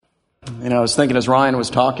I was thinking as Ryan was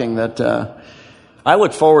talking that I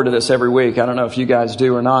look forward to this every week. I don't know if you guys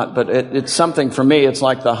do or not, but it's something for me. It's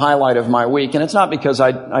like the highlight of my week. And it's not because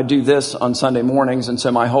I do this on Sunday mornings and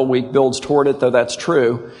so my whole week builds toward it, though that's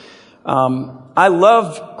true. I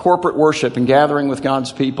love corporate worship and gathering with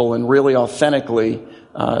God's people and really authentically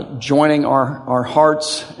joining our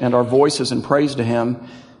hearts and our voices in praise to Him.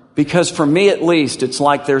 Because for me at least, it's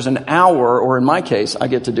like there's an hour, or in my case, I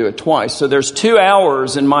get to do it twice. So there's 2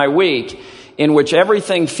 hours in my week in which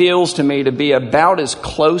everything feels to me to be about as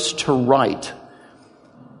close to right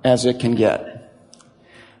as it can get.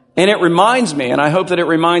 And it reminds me, and I hope that it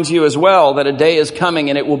reminds you as well, that a day is coming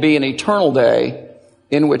and it will be an eternal day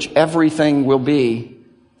in which everything will be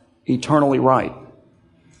eternally right.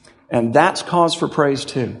 And that's cause for praise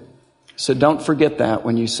too. So don't forget that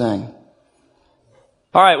when you sing.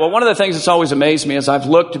 All right, well, one of the things that's always amazed me is I've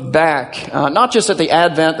looked back, not just at the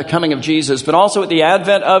advent, the coming of Jesus, but also at the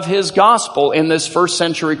advent of His gospel in this first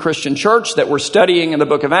century Christian church that we're studying in the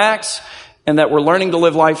book of Acts and that we're learning to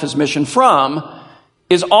live life as mission from,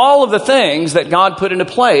 is all of the things that God put into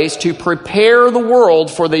place to prepare the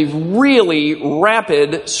world for the really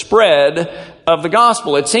rapid spread of the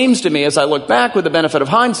gospel. It seems to me, as I look back with the benefit of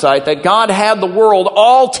hindsight, that God had the world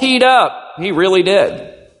all teed up. He really did.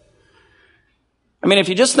 I mean, if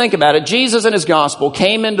you just think about it, Jesus and His gospel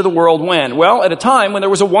came into the world when? Well, at a time when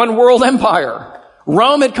there was a one world empire.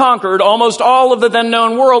 Rome had conquered almost all of the then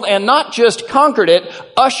known world, and not just conquered it,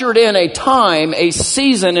 ushered in a time, a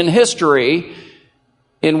season in history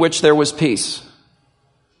in which there was peace.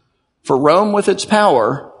 For Rome with its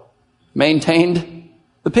power maintained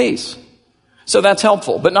the peace. So that's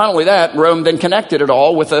helpful. But not only that, Rome then connected it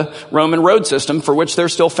all with a Roman road system for which they're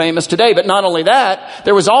still famous today. But not only that,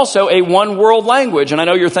 there was also a one world language. And I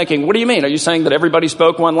know you're thinking, what do you mean? Are you saying that everybody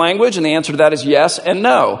spoke one language? And the answer to that is yes and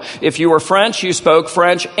no. If you were French, you spoke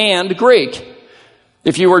French and Greek.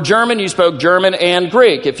 If you were German, you spoke German and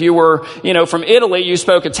Greek. If you were, from Italy, you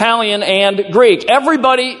spoke Italian and Greek.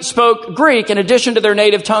 Everybody spoke Greek in addition to their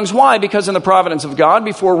native tongues. Why? Because in the providence of God,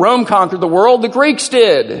 before Rome conquered the world, the Greeks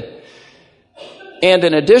did. And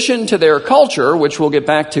in addition to their culture, which we'll get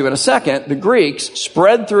back to in a second, the Greeks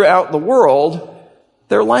spread throughout the world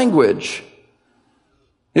their language.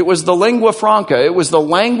 It was the lingua franca. It was the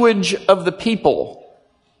language of the people.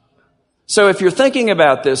 So if you're thinking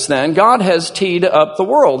about this then, God has teed up the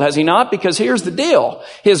world, has He not? Because here's the deal.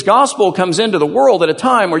 His gospel comes into the world at a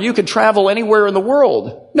time where you could travel anywhere in the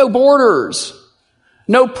world. No borders.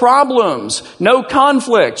 No problems. No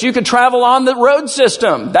conflicts. You could travel on the road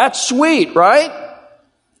system. That's sweet, right?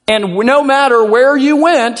 And no matter where you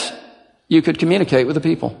went, you could communicate with the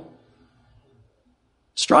people.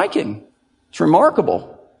 Striking. It's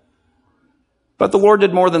remarkable. But the Lord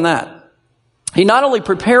did more than that. He not only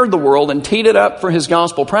prepared the world and teed it up for His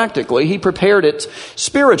gospel practically, He prepared it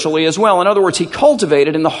spiritually as well. In other words, He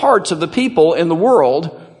cultivated in the hearts of the people in the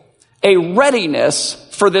world a readiness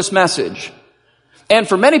for this message. And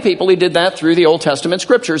for many people, He did that through the Old Testament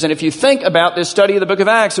scriptures. And if you think about this study of the book of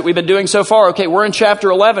Acts that we've been doing so far, okay, we're in chapter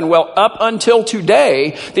 11. Well, up until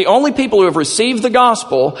today, the only people who have received the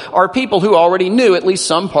gospel are people who already knew at least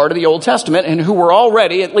some part of the Old Testament and who were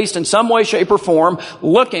already, at least in some way, shape, or form,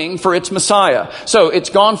 looking for its Messiah. So it's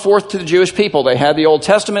gone forth to the Jewish people. They had the Old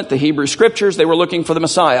Testament, the Hebrew scriptures. They were looking for the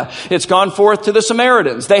Messiah. It's gone forth to the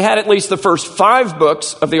Samaritans. They had at least the first 5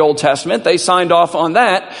 books of the Old Testament. They signed off on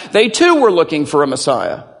that. They too were looking for a Messiah.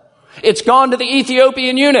 It's gone to the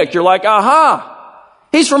Ethiopian eunuch. You're like, aha,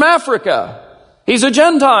 he's from Africa. He's a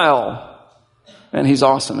Gentile. And he's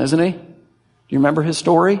awesome, isn't he? Do you remember his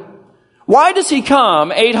story? Why does he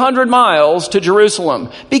come 800 miles to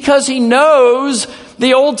Jerusalem? Because he knows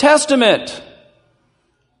the Old Testament.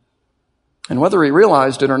 And whether he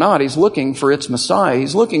realized it or not, he's looking for its Messiah.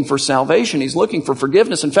 He's looking for salvation. He's looking for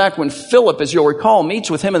forgiveness. In fact, when Philip, as you'll recall,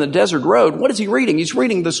 meets with him in the desert road, what is he reading? He's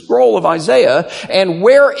reading the scroll of Isaiah. And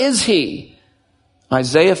where is he?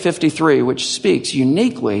 Isaiah 53, which speaks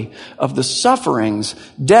uniquely of the sufferings,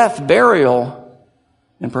 death, burial,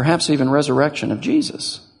 and perhaps even resurrection of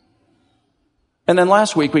Jesus. And then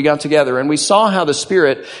last week we got together and we saw how the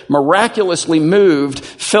Spirit miraculously moved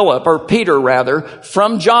Peter,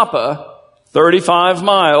 from Joppa, 35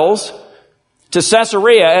 miles to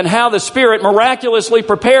Caesarea, and how the Spirit miraculously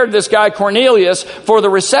prepared this guy Cornelius for the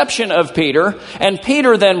reception of Peter. And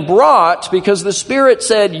Peter then brought, because the Spirit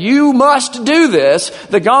said, you must do this,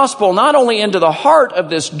 the gospel not only into the heart of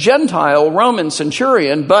this Gentile Roman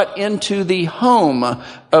centurion, but into the home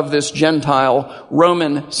of this Gentile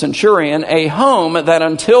Roman centurion, a home that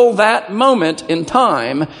until that moment in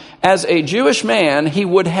time, as a Jewish man, he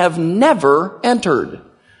would have never entered.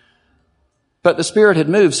 But the Spirit had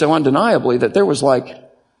moved so undeniably that there was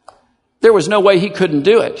no way he couldn't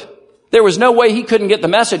do it. There was no way he couldn't get the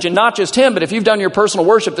message, and not just him, but if you've done your personal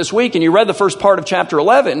worship this week and you read the first part of chapter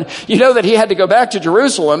 11, you know that he had to go back to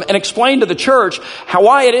Jerusalem and explain to the church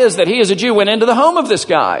why it is that he as a Jew went into the home of this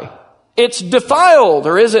guy. It's defiled,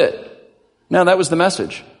 or is it? No, that was the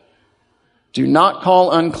message. Do not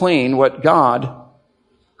call unclean what God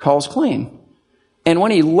calls clean. And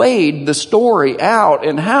when he laid the story out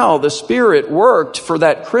and how the Spirit worked for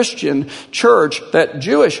that Christian church, that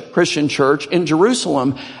Jewish Christian church in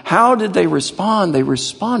Jerusalem, how did they respond? They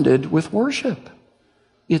responded with worship.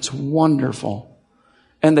 It's wonderful.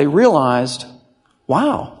 And they realized,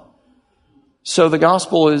 wow, so the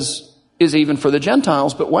gospel is even for the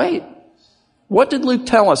Gentiles. But wait, what did Luke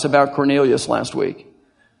tell us about Cornelius last week?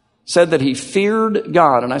 Said that he feared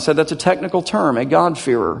God. And I said that's a technical term, a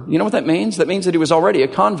God-fearer. You know what that means? That means that he was already a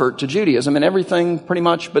convert to Judaism and everything pretty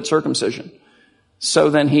much but circumcision.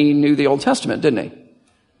 So then he knew the Old Testament, didn't he?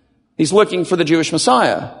 He's looking for the Jewish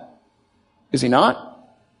Messiah. Is he not?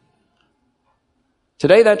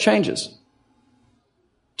 Today that changes.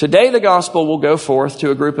 Today the gospel will go forth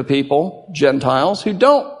to a group of people, Gentiles, who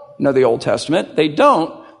don't know the Old Testament. They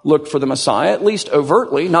don't look for the Messiah, at least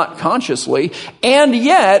overtly, not consciously, and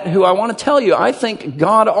yet, who I want to tell you, I think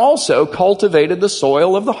God also cultivated the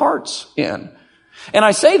soil of the hearts in. And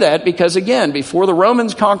I say that because, again, before the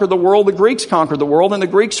Romans conquered the world, the Greeks conquered the world, and the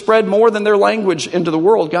Greeks spread more than their language into the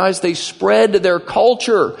world. Guys, they spread their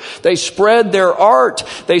culture. They spread their art.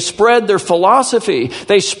 They spread their philosophy.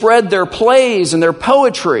 They spread their plays and their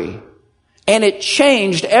poetry. And it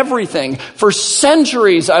changed everything. For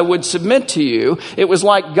centuries, I would submit to you, it was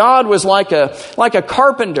like God was like a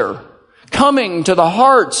carpenter coming to the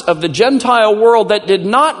hearts of the Gentile world that did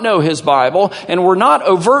not know his Bible and were not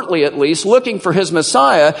overtly, at least, looking for his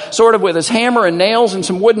Messiah, sort of with his hammer and nails and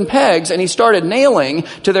some wooden pegs, and he started nailing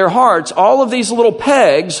to their hearts all of these little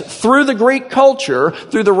pegs through the Greek culture,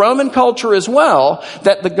 through the Roman culture as well,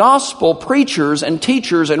 that the gospel preachers and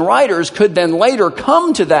teachers and writers could then later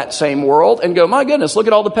come to that same world and go, my goodness, look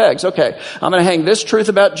at all the pegs. Okay, I'm going to hang this truth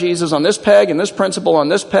about Jesus on this peg and this principle on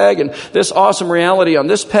this peg and this awesome reality on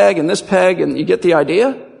this peg and this peg. And you get the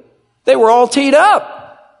idea? They were all teed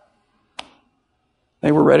up.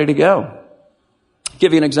 They were ready to go. I'll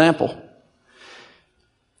give you an example.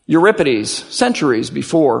 Euripides, centuries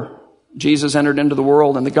before Jesus entered into the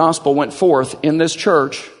world and the gospel went forth in this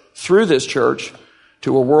church, through this church,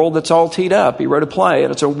 to a world that's all teed up. He wrote a play,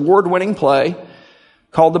 and it's an award-winning play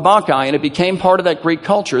called the Bacchae, and it became part of that Greek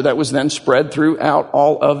culture that was then spread throughout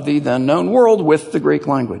all of the then known world with the Greek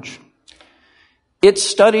language. It's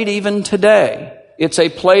studied even today. It's a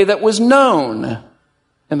play that was known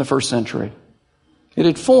in the first century. It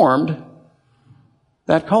had formed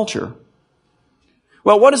that culture.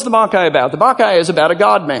 Well, what is the Bacchae about? The Bacchae is about a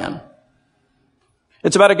God-man.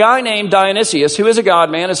 It's about a guy named Dionysius, who is a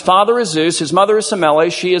God-man. His father is Zeus. His mother is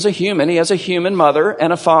Semele. She is a human. He has a human mother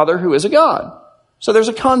and a father who is a god. So there's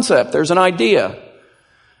a concept. There's an idea.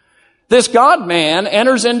 This God-man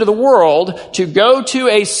enters into the world to go to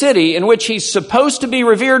a city in which he's supposed to be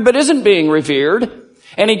revered but isn't being revered.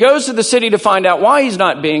 And he goes to the city to find out why he's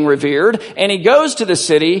not being revered. And he goes to the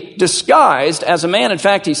city disguised as a man. In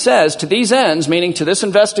fact, he says, to these ends, meaning to this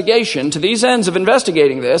investigation, to these ends of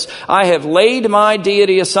investigating this, I have laid my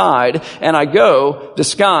deity aside and I go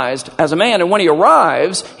disguised as a man. And when he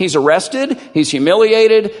arrives, he's arrested, he's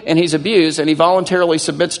humiliated, and he's abused, and he voluntarily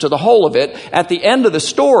submits to the whole of it. At the end of the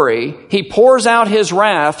story, he pours out his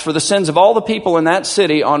wrath for the sins of all the people in that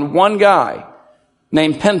city on one guy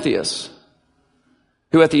named Pentheus,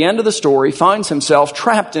 who at the end of the story finds himself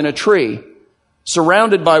trapped in a tree,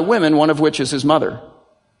 surrounded by women, one of which is his mother.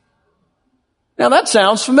 Now that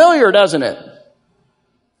sounds familiar, doesn't it?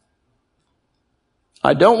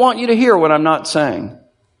 I don't want you to hear what I'm not saying.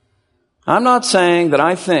 I'm not saying that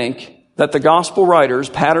I think that the gospel writers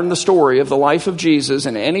patterned the story of the life of Jesus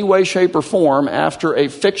in any way, shape, or form after a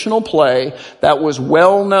fictional play that was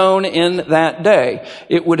well known in that day.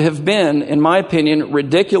 It would have been, in my opinion,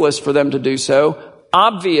 ridiculous for them to do so.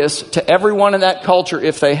 Obvious to everyone in that culture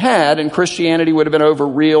if they had, and Christianity would have been over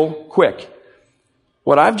real quick.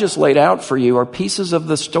 What I've just laid out for you are pieces of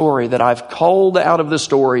the story that I've culled out of the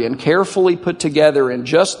story and carefully put together in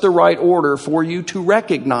just the right order for you to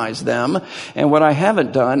recognize them. And what I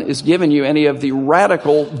haven't done is given you any of the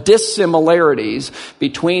radical dissimilarities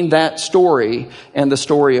between that story and the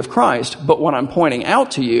story of Christ. But what I'm pointing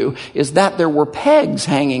out to you is that there were pegs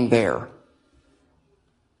hanging there.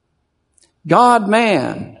 God,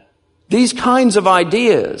 man, these kinds of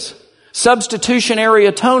ideas, substitutionary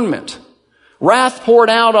atonement, wrath poured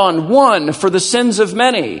out on one for the sins of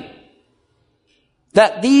many.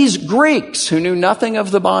 that these Greeks who knew nothing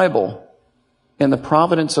of the Bible and the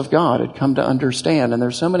providence of God had come to understand. And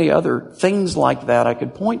there's so many other things like that I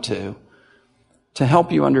could point to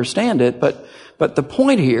help you understand it. But the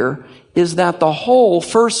point here is that the whole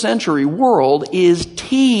first century world is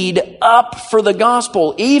teed up for the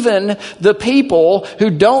gospel. Even the people who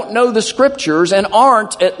don't know the scriptures and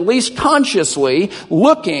aren't, at least consciously,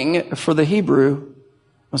 looking for the Hebrew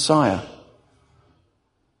Messiah.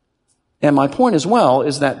 And my point as well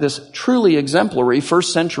is that this truly exemplary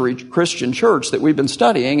first century Christian church that we've been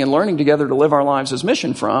studying and learning together to live our lives as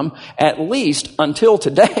mission from, at least until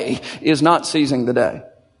today, is not seizing the day.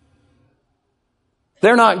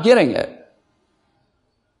 They're not getting it.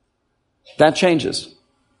 That changes.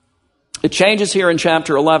 It changes here in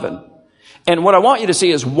chapter 11. And what I want you to see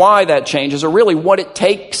is why that changes, or really what it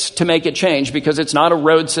takes to make it change, because it's not a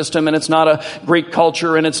road system, and it's not a Greek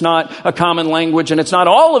culture, and it's not a common language, and it's not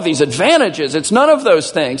all of these advantages. It's none of those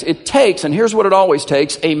things. It takes, and here's what it always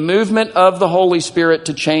takes, a movement of the Holy Spirit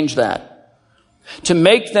to change that. To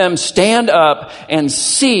make them stand up and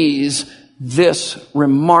seize this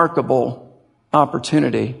remarkable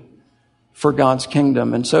opportunity for God's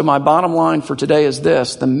kingdom. And so my bottom line for today is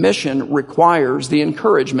this: the mission requires the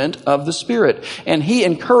encouragement of the Spirit. And He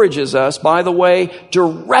encourages us, by the way,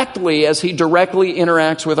 directly as He directly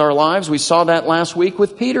interacts with our lives. We saw that last week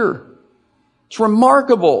with Peter. It's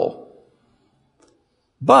remarkable.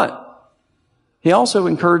 But He also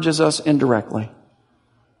encourages us indirectly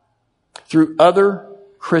through other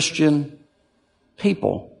Christian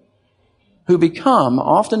people who become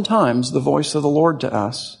oftentimes the voice of the Lord to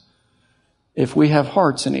us, if we have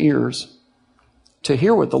hearts and ears to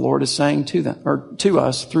hear what the Lord is saying to them, or to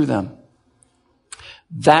us through them.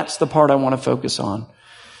 That's the part I want to focus on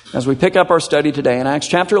as we pick up our study today in Acts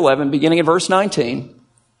chapter 11, beginning at verse 19,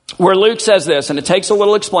 where Luke says this, and it takes a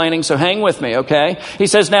little explaining, so hang with me, okay? He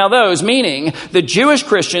says, now those, meaning the Jewish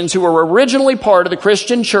Christians who were originally part of the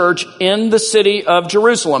Christian church in the city of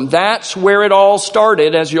Jerusalem. That's where it all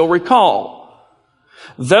started, as you'll recall.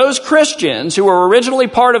 Those Christians who were originally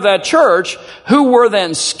part of that church, who were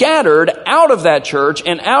then scattered out of that church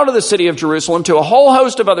and out of the city of Jerusalem to a whole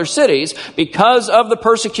host of other cities because of the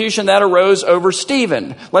persecution that arose over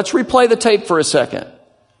Stephen. Let's replay the tape for a second.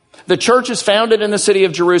 The church is founded in the city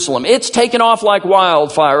of Jerusalem. It's taken off like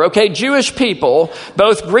wildfire. Okay, Jewish people,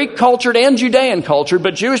 both Greek cultured and Judean cultured,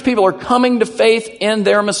 but Jewish people are coming to faith in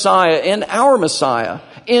their Messiah, in our Messiah,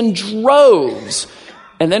 in droves.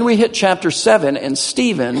 And then we hit chapter 7, and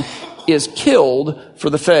Stephen is killed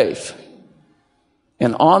for the faith.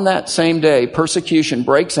 And on that same day, persecution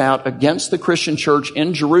breaks out against the Christian church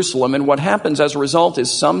in Jerusalem. And what happens as a result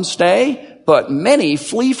is some stay, but many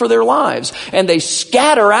flee for their lives. And they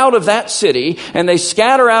scatter out of that city, and they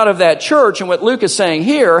scatter out of that church. And what Luke is saying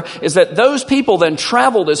here is that those people then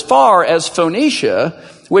traveled as far as Phoenicia,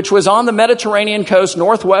 which was on the Mediterranean coast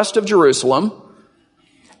northwest of Jerusalem,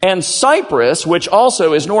 and Cyprus, which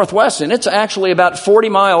also is northwest, and it's actually about 40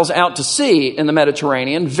 miles out to sea in the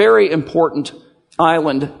Mediterranean, very important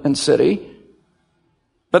island and city,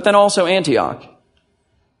 but then also Antioch.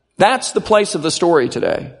 That's the place of the story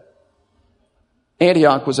today.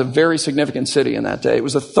 Antioch was a very significant city in that day. It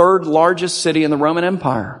was the third largest city in the Roman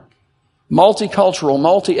Empire. Multicultural,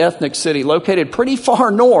 multi-ethnic city located pretty far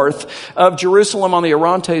north of Jerusalem on the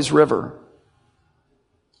Orontes River.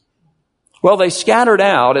 Well, they scattered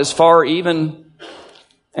out as far even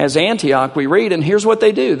as Antioch, we read, and here's what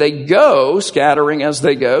they do. They go, scattering as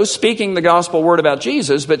they go, speaking the gospel word about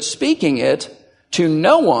Jesus, but speaking it to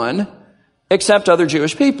no one except other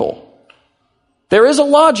Jewish people. There is a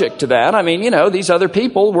logic to that. I mean, these other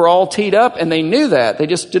people were all teed up, and they knew that. They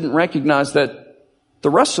just didn't recognize that the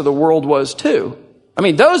rest of the world was too. I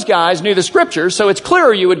mean, those guys knew the scriptures, so it's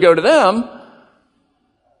clear you would go to them.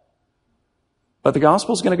 But the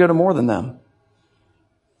gospel is going to go to more than them.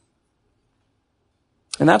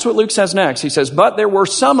 And that's what Luke says next. He says, but there were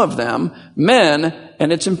some of them, men,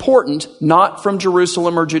 and it's important, not from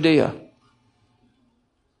Jerusalem or Judea.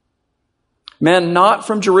 Men not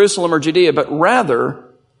from Jerusalem or Judea, but rather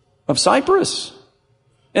of Cyprus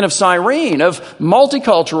and of Cyrene, of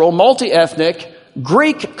multicultural, multi-ethnic,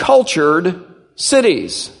 Greek-cultured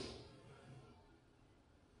cities,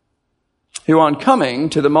 who on coming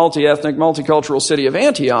to the multi-ethnic, multicultural city of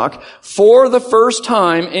Antioch, for the first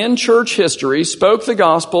time in church history, spoke the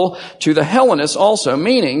gospel to the Hellenists also,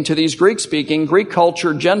 meaning to these Greek-speaking,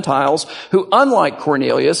 Greek-cultured Gentiles who, unlike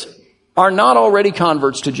Cornelius, are not already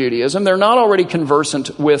converts to Judaism. They're not already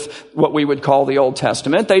conversant with what we would call the Old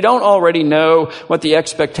Testament. They don't already know what the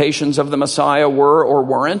expectations of the Messiah were or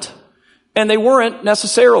weren't. And they weren't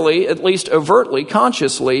necessarily, at least overtly,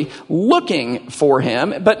 consciously, looking for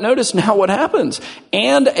him. But notice now what happens.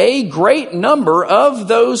 And a great number of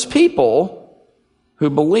those people who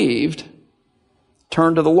believed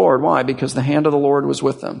turned to the Lord. Why? Because the hand of the Lord was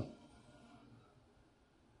with them.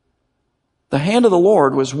 The hand of the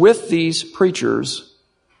Lord was with these preachers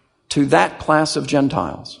to that class of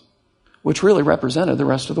Gentiles, which really represented the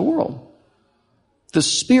rest of the world. The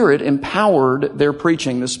Spirit empowered their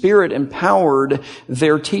preaching. The Spirit empowered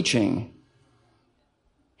their teaching.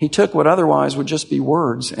 He took what otherwise would just be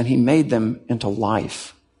words and he made them into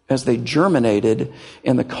life as they germinated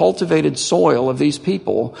in the cultivated soil of these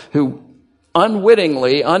people who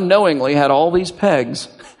unwittingly, unknowingly had all these pegs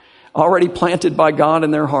already planted by God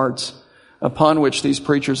in their hearts, upon which these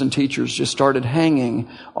preachers and teachers just started hanging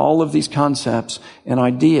all of these concepts and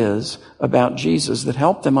ideas about Jesus that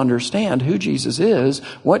helped them understand who Jesus is,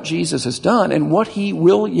 what Jesus has done, and what he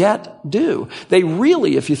will yet do. They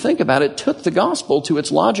really, if you think about it, took the gospel to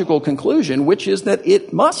its logical conclusion, which is that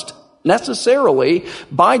it must necessarily,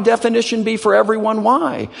 by definition, be for everyone.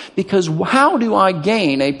 Why? Because how do I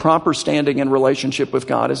gain a proper standing in relationship with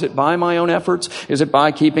God? Is it by my own efforts? Is it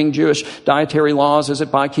by keeping Jewish dietary laws? Is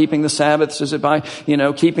it by keeping the Sabbaths? Is it by,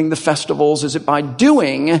 keeping the festivals? Is it by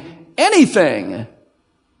doing anything?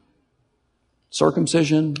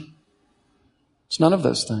 Circumcision? It's none of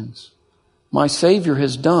those things. My Savior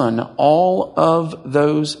has done all of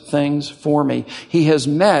those things for me. He has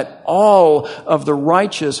met all of the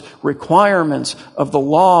righteous requirements of the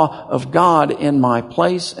law of God in my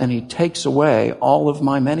place, and he takes away all of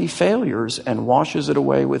my many failures and washes it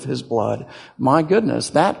away with his blood. My goodness,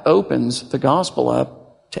 that opens the gospel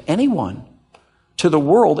up to anyone, to the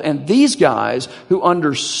world. And these guys who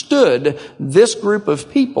understood this group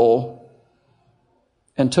of people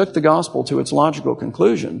and took the gospel to its logical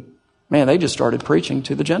conclusion, man, they just started preaching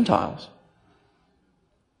to the Gentiles.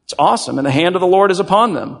 It's awesome. And the hand of the Lord is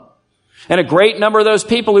upon them. And a great number of those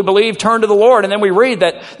people who believed turned to the Lord. And then we read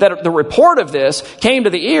that the report of this came to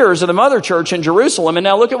the ears of the mother church in Jerusalem. And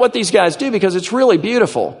now look at what these guys do, because it's really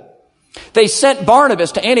beautiful. They sent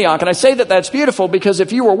Barnabas to Antioch. And I say that that's beautiful because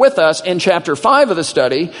if you were with us in chapter 5 of the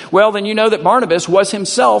study, well, then you know that Barnabas was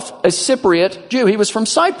himself a Cypriot Jew. He was from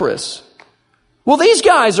Cyprus. Well, these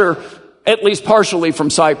guys are at least partially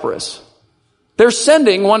from Cyprus. They're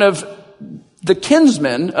sending one of the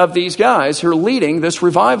kinsmen of these guys who are leading this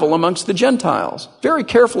revival amongst the Gentiles. Very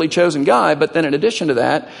carefully chosen guy, but then in addition to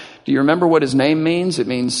that, do you remember what his name means? It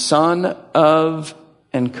means son of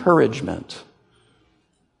encouragement.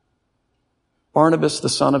 Barnabas, the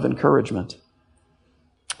son of encouragement.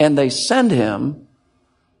 And they send him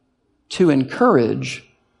to encourage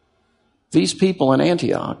these people in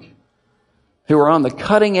Antioch who are on the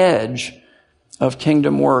cutting edge of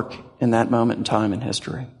kingdom work in that moment in time in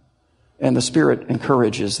history. And the Spirit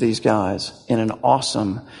encourages these guys in an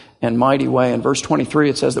awesome and mighty way. In verse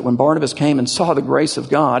 23, it says that when Barnabas came and saw the grace of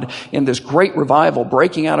God in this great revival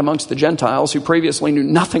breaking out amongst the Gentiles who previously knew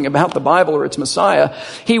nothing about the Bible or its Messiah,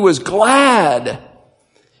 he was glad.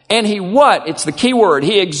 And he what? It's the key word.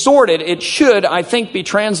 He exhorted. It should, I think, be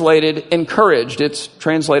translated encouraged. It's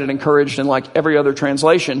translated encouraged in like every other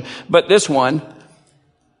translation, but this one.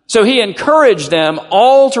 So he encouraged them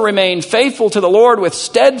all to remain faithful to the Lord with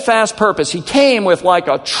steadfast purpose. He came with like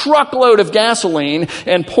a truckload of gasoline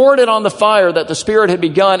and poured it on the fire that the Spirit had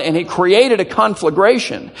begun, and he created a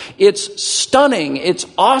conflagration. It's stunning. It's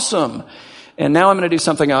awesome. And now I'm going to do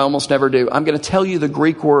something I almost never do. I'm going to tell you the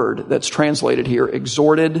Greek word that's translated here,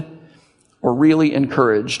 exhorted or really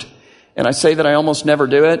encouraged. And I say that I almost never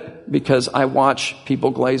do it because I watch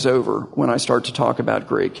people glaze over when I start to talk about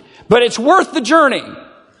Greek. But it's worth the journey.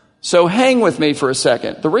 So hang with me for a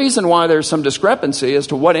second. The reason why there's some discrepancy as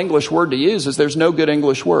to what English word to use is there's no good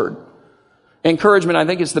English word. Encouragement, I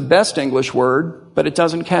think, is the best English word, but it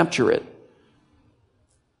doesn't capture it.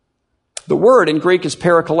 The word in Greek is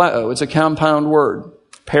parakaleo. It's a compound word.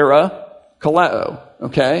 Parakaleo.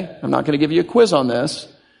 Okay? I'm not going to give you a quiz on this,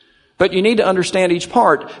 but you need to understand each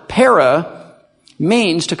part. Para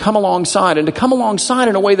means to come alongside, and to come alongside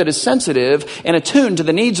in a way that is sensitive and attuned to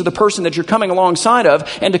the needs of the person that you're coming alongside of,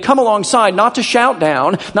 and to come alongside not to shout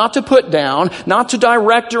down, not to put down, not to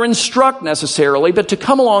direct or instruct necessarily, but to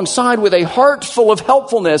come alongside with a heart full of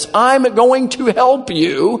helpfulness. I'm going to help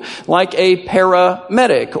you, like a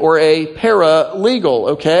paramedic or a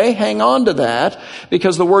paralegal, okay? Hang on to that,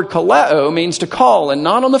 because the word kaleo means to call, and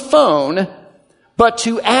not on the phone, but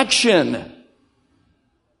to action.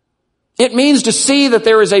 It means to see that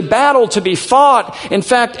there is a battle to be fought, in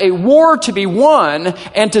fact, a war to be won,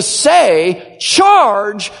 and to say,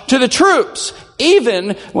 charge to the troops,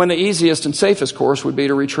 even when the easiest and safest course would be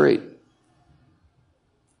to retreat.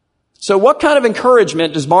 So what kind of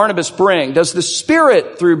encouragement does Barnabas bring? Does the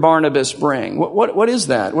Spirit through Barnabas bring? What is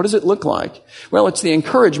that? What does it look like? Well, it's the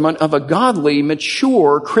encouragement of a godly,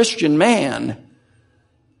 mature Christian man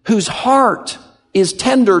whose heart is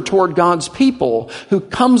tender toward God's people, who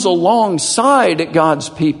comes alongside God's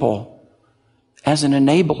people as an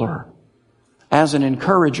enabler, as an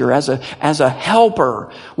encourager, as a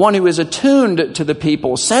helper, one who is attuned to the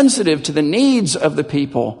people, sensitive to the needs of the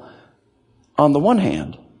people on the one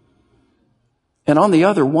hand. And on the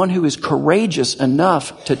other, one who is courageous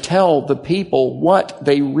enough to tell the people what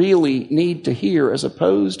they really need to hear as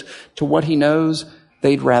opposed to what he knows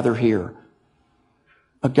they'd rather hear.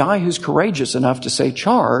 A guy who's courageous enough to say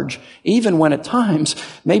charge, even when at times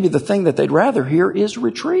maybe the thing that they'd rather hear is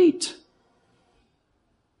retreat.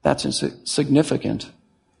 That's a significant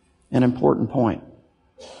and important point.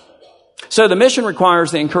 So the mission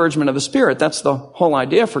requires the encouragement of the Spirit. That's the whole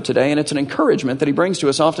idea for today. And it's an encouragement that he brings to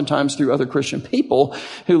us oftentimes through other Christian people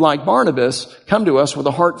who, like Barnabas, come to us with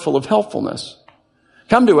a heart full of helpfulness.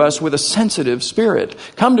 Come to us with a sensitive spirit.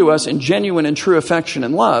 Come to us in genuine and true affection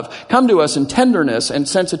and love. Come to us in tenderness and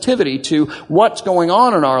sensitivity to what's going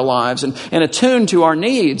on in our lives and attuned to our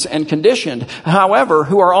needs and conditioned. However,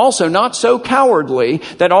 who are also not so cowardly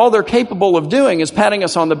that all they're capable of doing is patting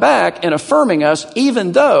us on the back and affirming us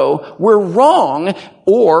even though we're wrong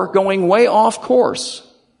or going way off course.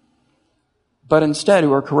 But instead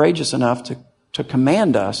who are courageous enough to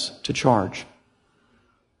command us to charge,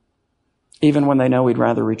 even when they know we'd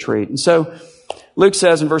rather retreat. And so Luke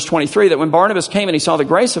says in verse 23 that when Barnabas came and he saw the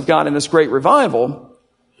grace of God in this great revival,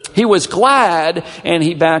 he was glad and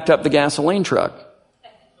he backed up the gasoline truck.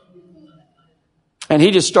 And he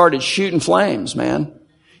just started shooting flames, man.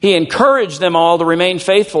 He encouraged them all to remain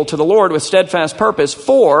faithful to the Lord with steadfast purpose,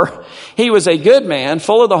 for he was a good man,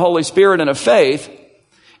 full of the Holy Spirit and of faith.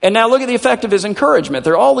 And now look at the effect of his encouragement.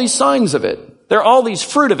 There are all these signs of it. There are all these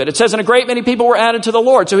fruit of it. It says, and a great many people were added to the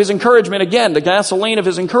Lord. So his encouragement, again, the gasoline of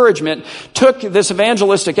his encouragement, took this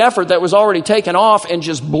evangelistic effort that was already taken off and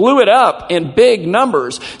just blew it up in big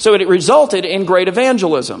numbers. So it resulted in great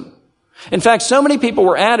evangelism. In fact, so many people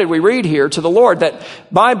were added, we read here, to the Lord that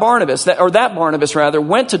Barnabas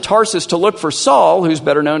went to Tarsus to look for Saul, who's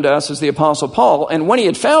better known to us as the Apostle Paul. And when he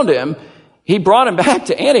had found him, he brought him back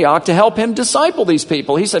to Antioch to help him disciple these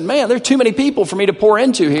people. He said, man, there are too many people for me to pour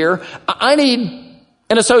into here. I need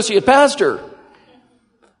an associate pastor.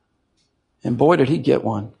 And boy, did he get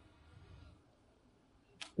one.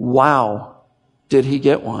 Wow, did he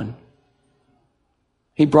get one.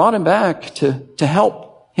 He brought him back to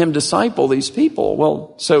help him disciple these people.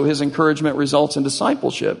 Well, so his encouragement results in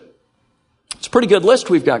discipleship. It's a pretty good list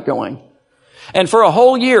we've got going. And for a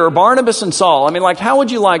whole year, Barnabas and Saul, how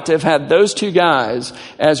would you like to have had those two guys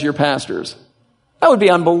as your pastors? That would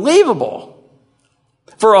be unbelievable.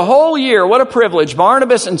 For a whole year, what a privilege.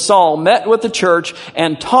 Barnabas and Saul met with the church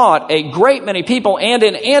and taught a great many people. And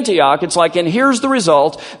in Antioch, and here's the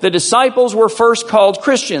result. The disciples were first called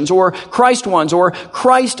Christians or Christ ones or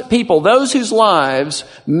Christ people. Those whose lives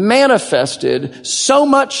manifested so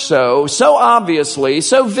much so obviously,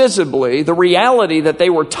 so visibly, the reality that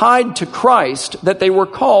they were tied to Christ, that they were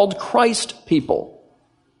called Christ people.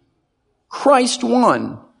 Christ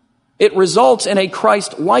one. It results in a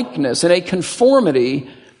Christ likeness, in a conformity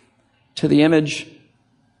to the image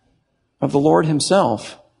of the Lord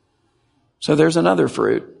himself. So there's another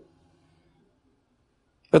fruit.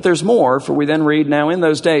 But there's more, for we then read, now in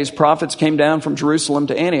those days prophets came down from Jerusalem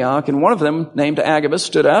to Antioch, and one of them, named Agabus,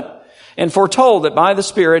 stood up and foretold that by the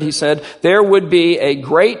Spirit, he said, there would be a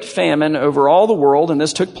great famine over all the world. And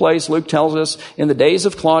this took place, Luke tells us, in the days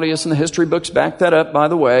of Claudius, and the history books back that up, by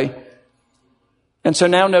the way. And so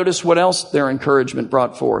now notice what else their encouragement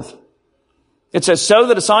brought forth. It says, so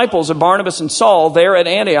the disciples of Barnabas and Saul there at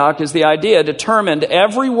Antioch, is the idea, determined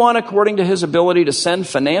everyone according to his ability to send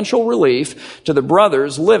financial relief to the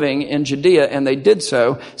brothers living in Judea. And they did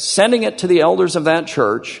so, sending it to the elders of that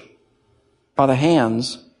church by the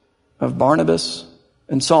hands of Barnabas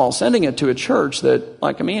and Saul, sending it to a church that,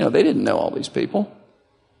 they didn't know all these people.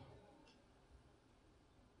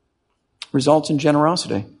 Results in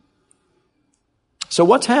generosity. So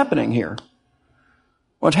what's happening here?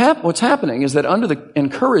 What's happening is that under the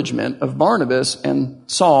encouragement of Barnabas and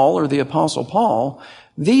Saul, or the Apostle Paul,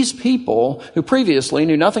 these people who previously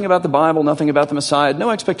knew nothing about the Bible, nothing about the Messiah, no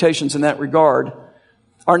expectations in that regard,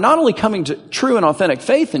 are not only coming to true and authentic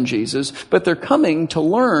faith in Jesus, but they're coming to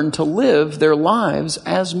learn to live their lives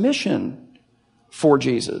as mission for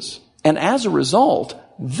Jesus. And as a result,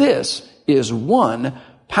 this is one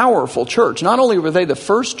powerful church. Not only were they the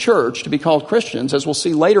first church to be called Christians, as we'll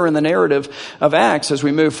see later in the narrative of Acts as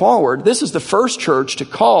we move forward, this is the first church to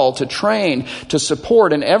call, to train, to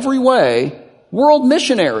support in every way world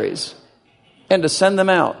missionaries and to send them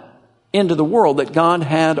out into the world that God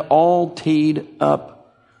had all teed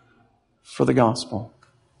up for the gospel.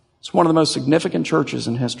 It's one of the most significant churches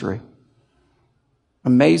in history.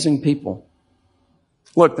 Amazing people.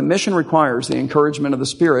 Look, the mission requires the encouragement of the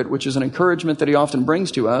Spirit, which is an encouragement that He often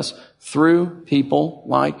brings to us through people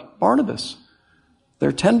like Barnabas.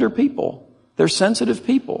 They're tender people. They're sensitive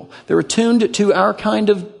people. They're attuned to our kind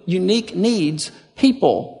of unique needs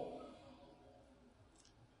people.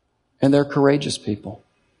 And they're courageous people.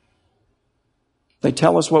 They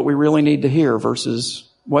tell us what we really need to hear versus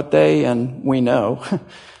what they and we know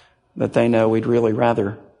that they know we'd really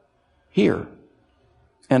rather hear.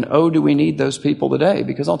 And oh, do we need those people today?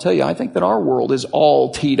 Because I'll tell you, I think that our world is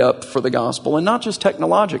all teed up for the gospel, and not just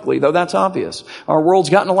technologically, though that's obvious. Our world's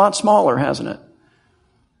gotten a lot smaller, hasn't it?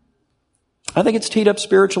 I think it's teed up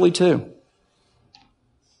spiritually too.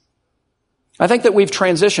 I think that we've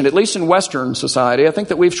transitioned, at least in Western society, I think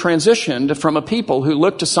that we've transitioned from a people who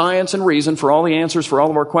look to science and reason for all the answers for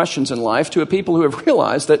all of our questions in life to a people who have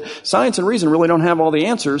realized that science and reason really don't have all the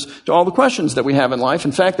answers to all the questions that we have in life.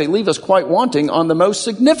 In fact, they leave us quite wanting on the most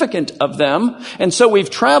significant of them. And so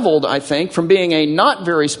we've traveled, I think, from being a not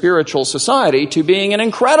very spiritual society to being an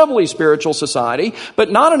incredibly spiritual society,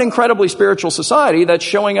 but not an incredibly spiritual society that's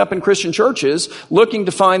showing up in Christian churches looking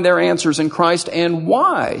to find their answers in Christ. And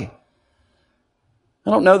why? I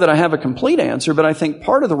don't know that I have a complete answer, but I think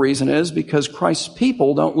part of the reason is because Christ's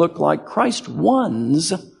people don't look like Christ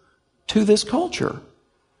ones to this culture.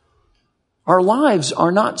 Our lives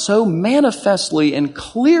are not so manifestly and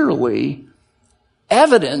clearly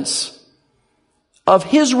evidence of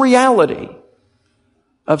His reality,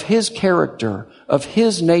 of His character, of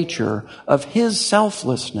His nature, of His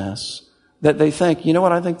selflessness, that they think, you know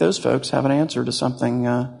what, I think those folks have an answer to something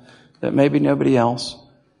that maybe nobody else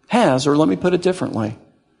has. Or let me put it differently.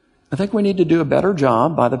 I think we need to do a better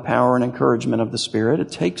job by the power and encouragement of the Spirit.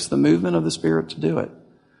 It takes the movement of the Spirit to do it.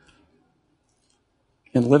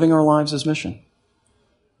 In living our lives as mission.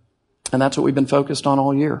 And that's what we've been focused on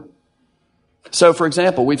all year. So, for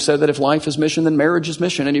example, we've said that if life is mission, then marriage is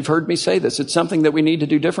mission. And you've heard me say this. It's something that we need to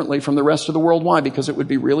do differently from the rest of the world. Why? Because it would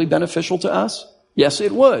be really beneficial to us? Yes,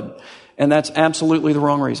 it would. And that's absolutely the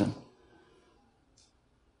wrong reason.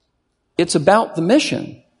 It's about the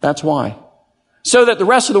mission. That's why. So that the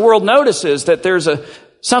rest of the world notices that there's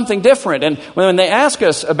something different. And when they ask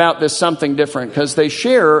us about this something different, because they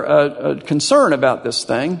share a concern about this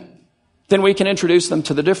thing, then we can introduce them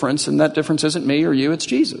to the difference. And that difference isn't me or you, it's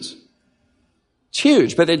Jesus. It's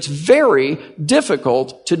huge, but it's very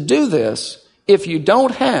difficult to do this if you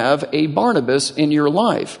don't have a Barnabas in your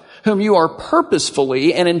life, whom you are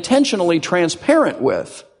purposefully and intentionally transparent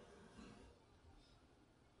with,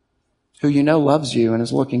 who you know loves you and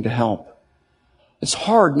is looking to help. It's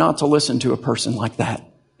hard not to listen to a person like that.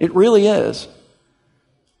 It really is.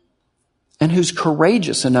 And who's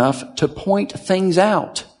courageous enough to point things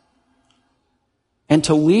out and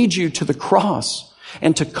to lead you to the cross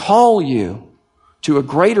and to call you to a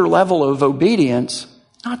greater level of obedience,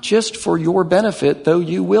 not just for your benefit, though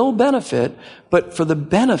you will benefit, but for the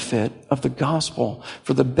benefit of the gospel,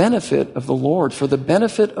 for the benefit of the Lord, for the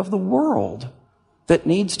benefit of the world that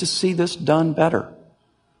needs to see this done better.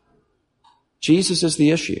 Jesus is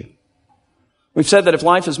the issue. We've said that if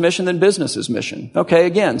life is mission, then business is mission. Okay,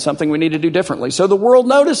 again, something we need to do differently. So the world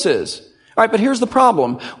notices. All right, but here's the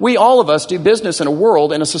problem. We, all of us, do business in a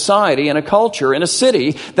world, in a society, in a culture, in a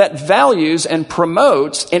city that values and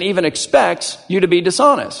promotes and even expects you to be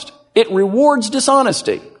dishonest. It rewards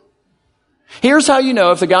dishonesty. Here's how you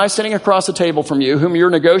know if the guy sitting across the table from you, whom you're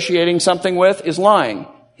negotiating something with, is lying.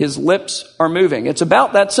 His lips are moving. It's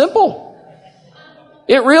about that simple.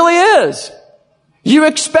 It really is. You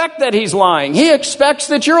expect that he's lying. He expects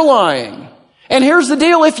that you're lying. And here's the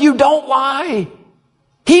deal. If you don't lie,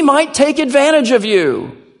 he might take advantage of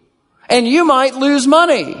you. And you might lose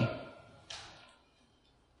money.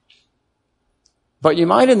 But you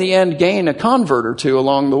might in the end gain a convert or two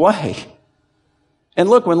along the way. And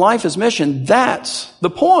look, when life is mission, that's the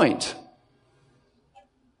point.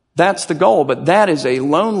 That's the goal. But that is a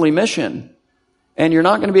lonely mission. And you're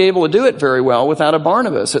not going to be able to do it very well without a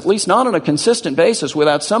Barnabas, at least not on a consistent basis,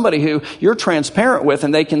 without somebody who you're transparent with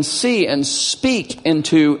and they can see and speak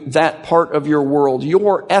into that part of your world,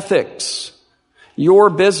 your ethics, your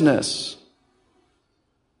business.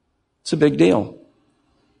 It's a big deal.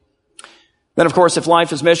 Then, of course, if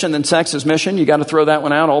life is mission, then sex is mission. You got to throw that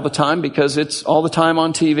one out all the time because it's all the time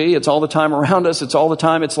on TV. It's all the time around us. It's all the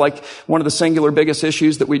time. It's like one of the singular biggest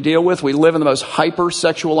issues that we deal with. We live in the most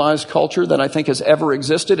hyper-sexualized culture that I think has ever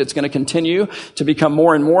existed. It's going to continue to become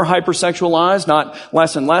more and more hyper-sexualized, not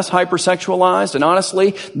less and less hyper-sexualized. And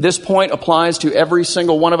honestly, this point applies to every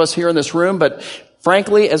single one of us here in this room. But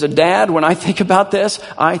frankly, as a dad, when I think about this,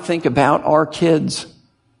 I think about our kids.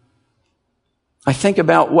 I think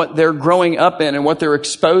about what they're growing up in and what they're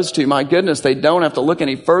exposed to. My goodness, they don't have to look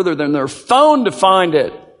any further than their phone to find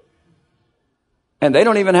it. And they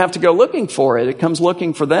don't even have to go looking for it. It comes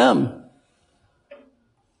looking for them.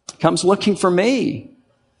 It comes looking for me.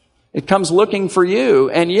 It comes looking for you.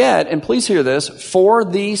 And yet, and please hear this, for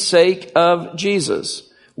the sake of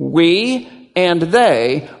Jesus, we and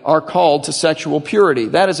they are called to sexual purity.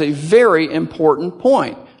 That is a very important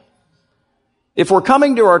point. If we're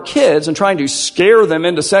coming to our kids and trying to scare them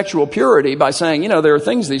into sexual purity by saying, there are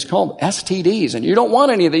things these called STDs, and you don't want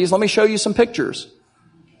any of these, let me show you some pictures.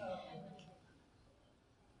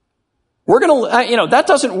 We're going to, that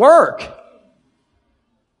doesn't work.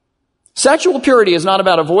 Sexual purity is not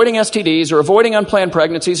about avoiding STDs or avoiding unplanned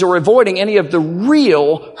pregnancies or avoiding any of the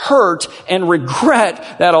real hurt and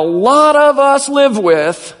regret that a lot of us live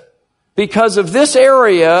with because of this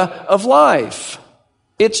area of life.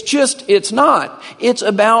 It's not. It's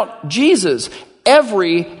about Jesus.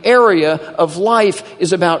 Every area of life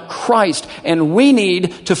is about Christ, and we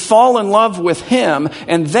need to fall in love with Him,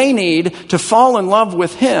 and they need to fall in love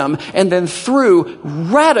with Him, and then through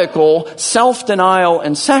radical self-denial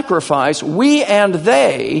and sacrifice, we and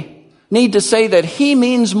they need to say that He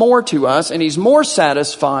means more to us, and He's more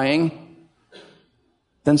satisfying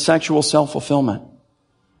than sexual self-fulfillment.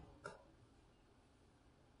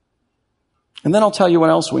 And then I'll tell you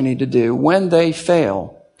what else we need to do. When they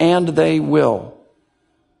fail, and they will,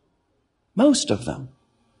 most of them,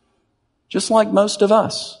 just like most of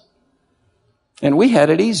us, and we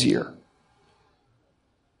had it easier,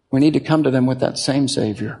 we need to come to them with that same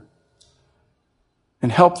Savior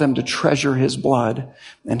and help them to treasure His blood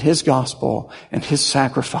and His gospel and His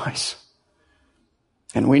sacrifice.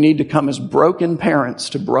 And we need to come as broken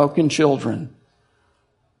parents to broken children,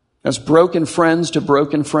 as broken friends to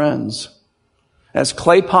broken friends, as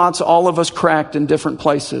clay pots, all of us cracked in different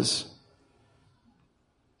places,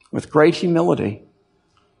 with great humility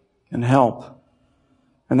and help.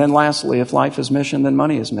 And then lastly, if life is mission, then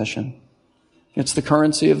money is mission. It's the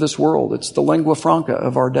currency of this world. It's the lingua franca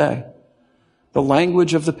of our day, the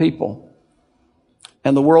language of the people.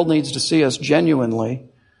 And the world needs to see us genuinely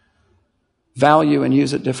value and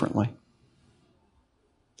use it differently.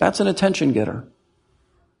 That's an attention getter.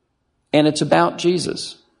 And it's about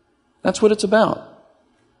Jesus. That's what it's about.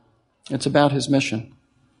 It's about His mission.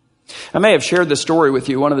 I may have shared this story with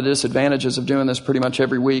you. One of the disadvantages of doing this pretty much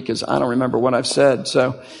every week is I don't remember what I've said.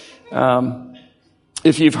 So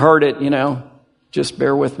if you've heard it, just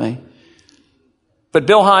bear with me. But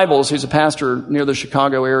Bill Hybels, who's a pastor near the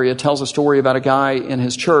Chicago area, tells a story about a guy in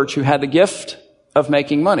his church who had the gift of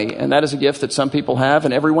making money. And that is a gift that some people have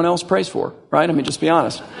and everyone else prays for, right? I mean, just be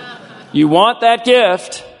honest. You want that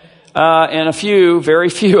gift. And very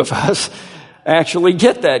few of us actually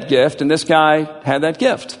get that gift. And this guy had that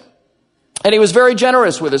gift. And he was very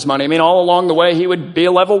generous with his money. I mean, all along the way, he would be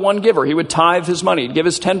a level 1 giver. He would tithe his money. He'd give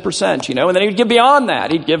his 10%, and then he'd give beyond that.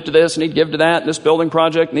 He'd give to this and he'd give to that, and this building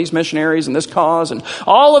project and these missionaries and this cause and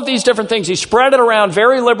all of these different things. He spread it around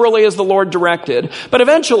very liberally as the Lord directed. But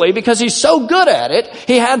eventually, because he's so good at it,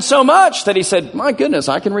 he had so much that he said, my goodness,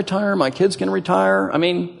 I can retire. My kids can retire. I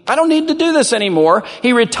mean, I don't need to do this anymore.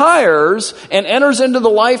 He retires and enters into the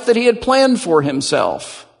life that he had planned for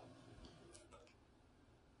himself.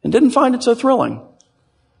 And didn't find it so thrilling.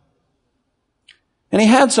 And he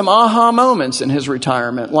had some aha moments in his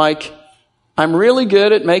retirement, like, I'm really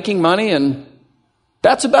good at making money and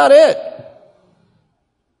that's about it.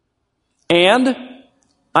 And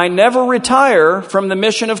I never retire from the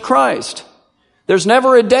mission of Christ. There's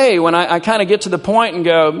never a day when I kind of get to the point and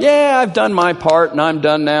go, yeah, I've done my part and I'm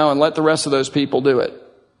done now and let the rest of those people do it.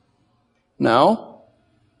 No,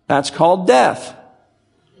 that's called death.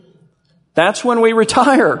 That's when we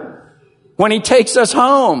retire, when He takes us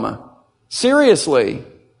home. Seriously.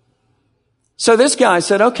 So this guy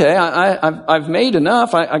said, okay, I've made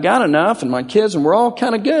enough, I got enough, and my kids, and we're all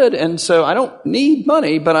kind of good, and so I don't need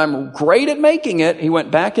money, but I'm great at making it. He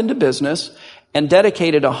went back into business and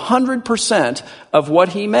dedicated 100% of what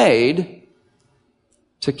he made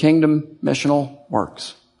to kingdom missional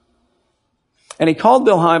works. And he called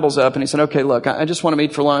Bill Hybels up and he said, okay, look, I just want to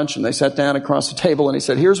meet for lunch. And they sat down across the table and he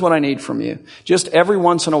said, here's what I need from you. Just every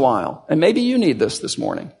once in a while. And maybe you need this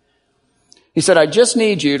morning. He said, I just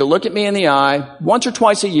need you to look at me in the eye once or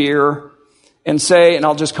twice a year and say, and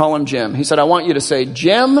I'll just call him Jim. He said, I want you to say,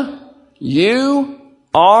 Jim, you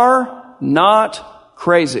are not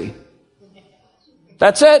crazy.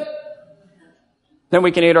 That's it. Then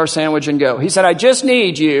we can eat our sandwich and go. He said, I just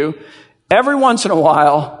need you every once in a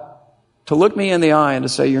while to look me in the eye and to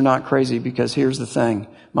say, you're not crazy, because here's the thing.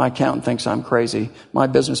 My accountant thinks I'm crazy. My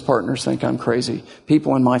business partners think I'm crazy.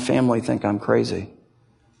 People in my family think I'm crazy.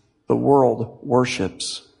 The world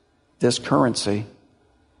worships this currency.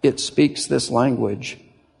 It speaks this language.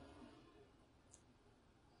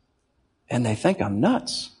 And they think I'm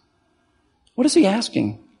nuts. What is he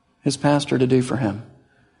asking his pastor to do for him?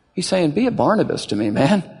 He's saying, be a Barnabas to me,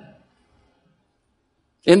 man.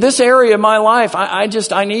 In this area of my life,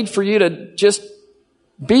 I need for you to just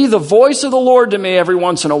be the voice of the Lord to me every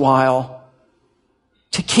once in a while,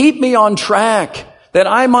 to keep me on track, that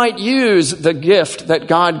I might use the gift that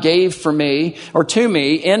God gave for me or to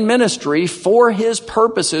me in ministry for His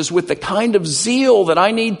purposes with the kind of zeal that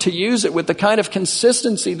I need to use it, with the kind of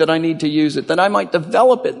consistency that I need to use it, that I might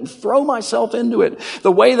develop it and throw myself into it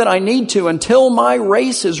the way that I need to until my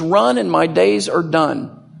race is run and my days are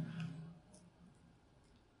done.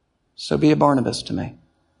 So be a Barnabas to me.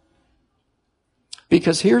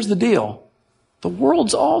 Because here's the deal. The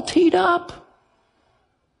world's all teed up,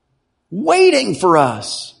 waiting for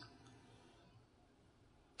us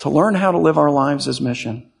to learn how to live our lives as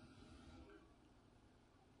mission.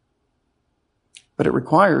 But it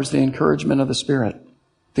requires the encouragement of the Spirit,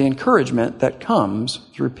 the encouragement that comes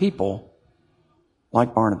through people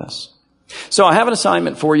like Barnabas. So I have an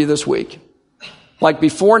assignment for you this week. Like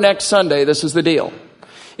before next Sunday, this is the deal.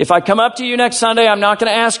 If I come up to you next Sunday, I'm not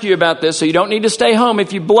going to ask you about this, so you don't need to stay home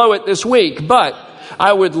if you blow it this week. But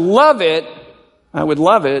I would love it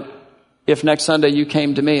if next Sunday you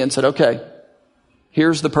came to me and said, okay,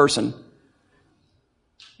 here's the person.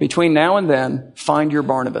 Between now and then, find your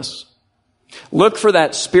Barnabas. Look for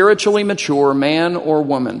that spiritually mature man or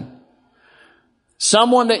woman.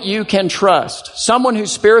 Someone that you can trust. Someone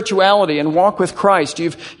whose spirituality and walk with Christ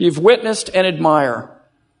you've witnessed and admire.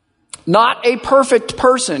 Not a perfect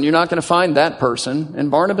person. You're not going to find that person. And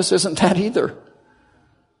Barnabas isn't that either.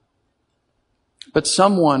 But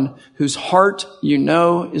someone whose heart you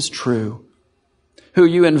know is true, who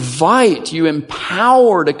you invite, you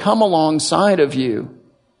empower to come alongside of you.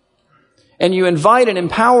 And you invite and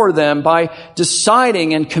empower them by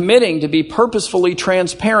deciding and committing to be purposefully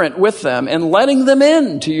transparent with them and letting them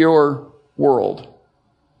into your world.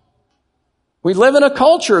 We live in a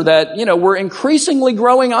culture that, we're increasingly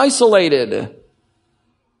growing isolated.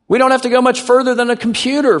 We don't have to go much further than a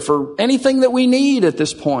computer for anything that we need at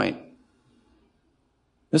this point.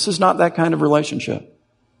 This is not that kind of relationship.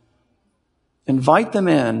 Invite them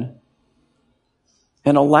in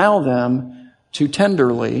and allow them to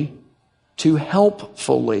tenderly, to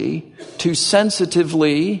helpfully, to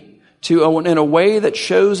sensitively, in a way that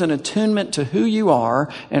shows an attunement to who you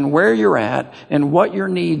are and where you're at and what your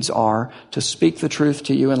needs are, to speak the truth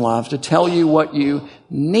to you in love, to tell you what you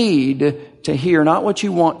need to hear, not what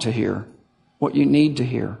you want to hear, what you need to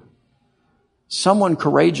hear. Someone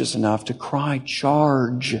courageous enough to cry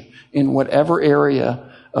charge in whatever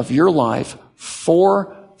area of your life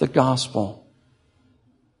for the gospel.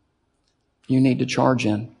 You need to charge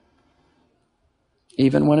in,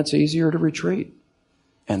 even when it's easier to retreat.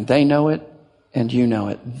 And they know it, and you know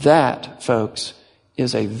it. That, folks,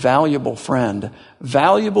 is a valuable friend.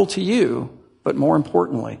 Valuable to you, but more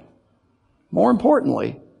importantly,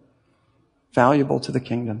 valuable to the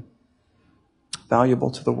kingdom.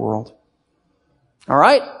 Valuable to the world. All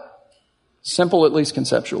right? Simple, at least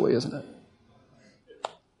conceptually, isn't it?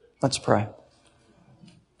 Let's pray.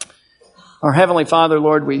 Our Heavenly Father,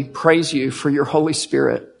 Lord, we praise you for your Holy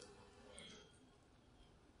Spirit.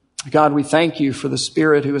 God, we thank you for the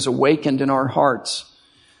Spirit who has awakened in our hearts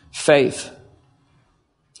faith,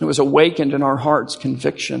 who has awakened in our hearts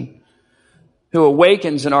conviction, who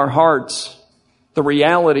awakens in our hearts the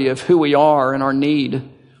reality of who we are and our need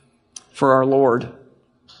for our Lord.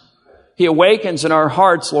 He awakens in our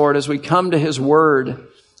hearts, Lord, as we come to His Word,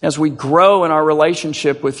 as we grow in our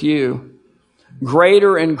relationship with you,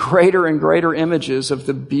 greater and greater and greater images of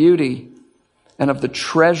the beauty and of the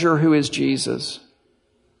treasure who is Jesus.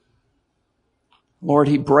 Lord,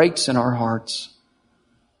 He breaks in our hearts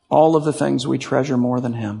all of the things we treasure more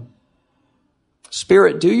than Him.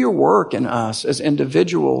 Spirit, do your work in us as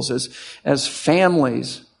individuals, as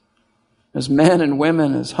families, as men and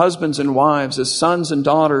women, as husbands and wives, as sons and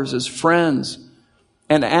daughters, as friends,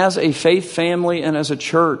 and as a faith family and as a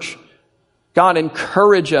church. God,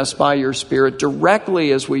 encourage us by your Spirit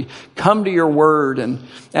directly as we come to your word and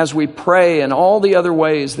as we pray and all the other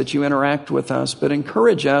ways that you interact with us. But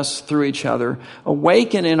encourage us through each other.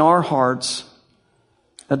 Awaken in our hearts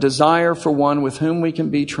a desire for one with whom we can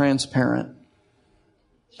be transparent.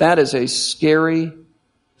 That is a scary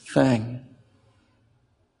thing.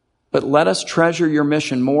 But let us treasure your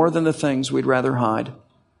mission more than the things we'd rather hide.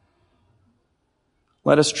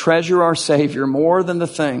 Let us treasure our Savior more than the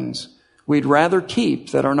things we'd rather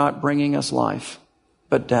keep that are not bringing us life,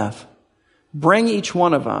 but death. Bring each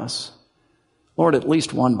one of us, Lord, at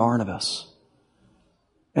least one Barnabas.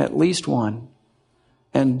 At least one.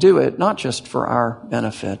 And do it not just for our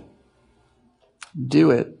benefit.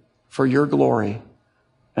 Do it for your glory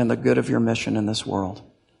and the good of your mission in this world.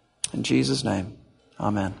 In Jesus' name,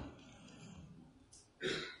 amen.